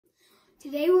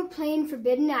Today we're playing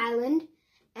Forbidden Island,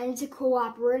 and it's a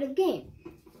cooperative game.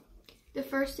 The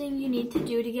first thing you need to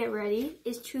do to get ready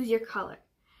is choose your color.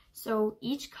 So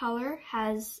each color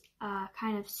has a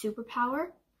kind of superpower.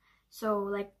 So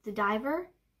like the diver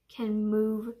can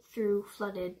move through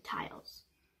flooded tiles.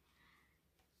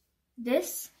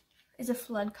 This is a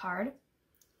flood card.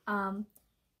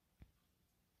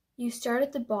 You start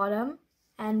at the bottom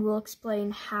and we'll explain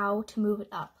how to move it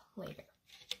up later.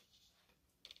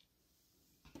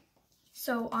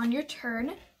 So on your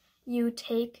turn, you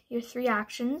take your 3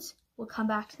 actions. We'll come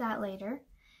back to that later.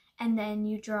 And then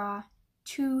you draw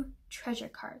 2 treasure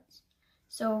cards.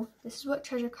 So this is what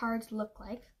treasure cards look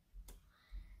like.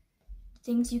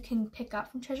 Things you can pick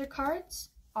up from treasure cards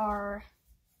are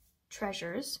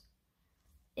treasures.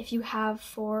 If you have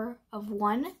 4 of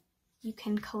 1, you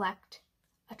can collect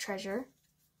a treasure.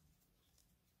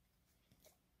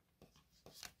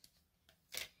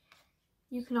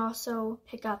 You can also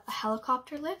pick up a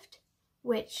helicopter lift,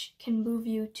 which can move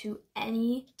you to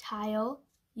any tile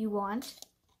you want.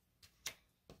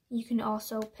 You can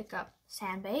also pick up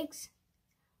sandbags,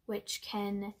 which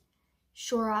can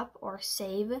shore up or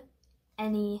save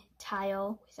any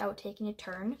tile without taking a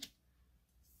turn.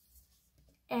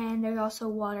 And there's also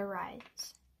water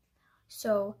rides.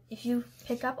 So if you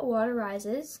pick up a water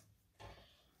rises,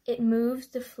 it moves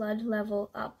the flood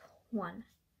level up 1.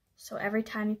 So every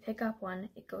time you pick up one,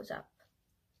 it goes up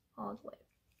all the way.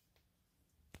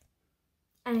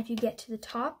 And if you get to the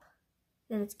top,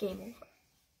 then it's game over.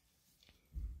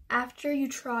 After you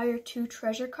draw your 2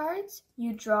 treasure cards,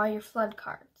 you draw your flood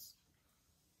cards.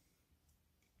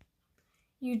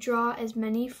 You draw as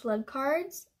many flood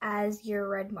cards as your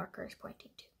red marker is pointing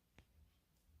to.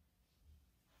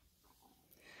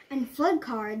 And flood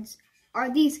cards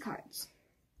are these cards.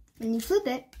 When you flip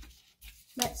it,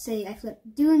 let's say I flip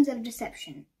Dunes of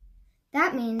Deception.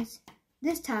 That means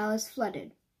this tile is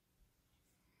flooded.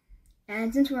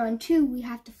 And since we're on 2, we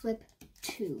have to flip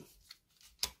 2.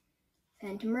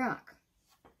 Phantom Rock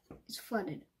is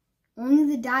flooded. Only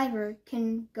the diver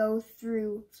can go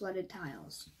through flooded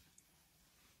tiles.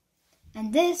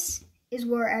 And this is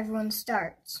where everyone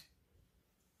starts.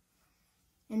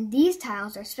 And these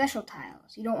tiles are special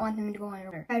tiles. You don't want them to go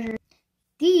under treasure.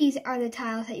 These are the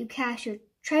tiles that you cache your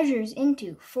treasures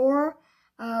into. 4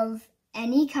 of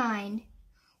any kind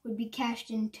would be cached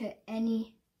into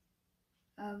any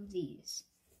of these.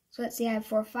 So let's say I have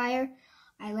 4 fire.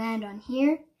 I land on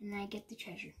here and I get the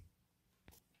treasure.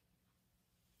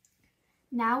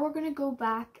 Now we're going to go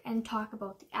back and talk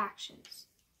about the actions.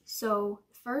 So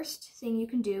the first thing you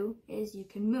can do is you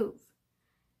can move.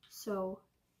 So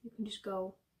you can just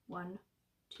go 1,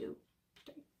 2,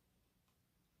 3.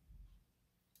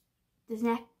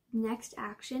 The next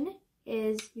action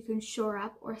is you can shore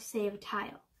up or save a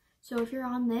tile. So if you're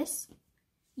on this,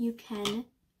 you can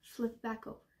flip back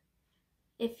over.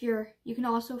 You can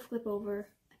also flip over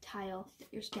a tile that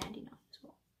you're standing on as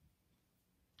well.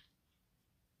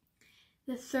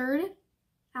 The third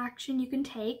action you can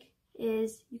take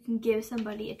is you can give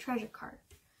somebody a treasure card.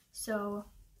 So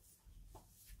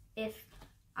if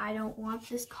I don't want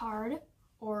this card,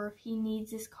 or if he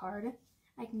needs this card,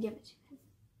 I can give it to him.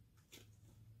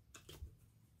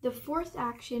 The fourth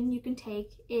action you can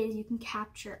take is you can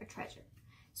capture a treasure.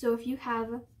 So if you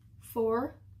have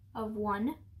 4 of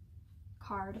 1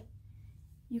 card,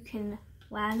 you can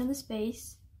land in the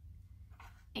space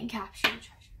and capture the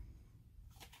treasure.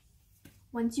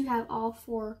 Once you have all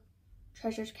 4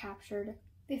 treasures captured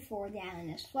before the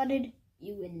island is flooded,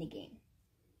 you win the game.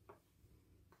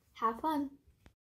 Have fun!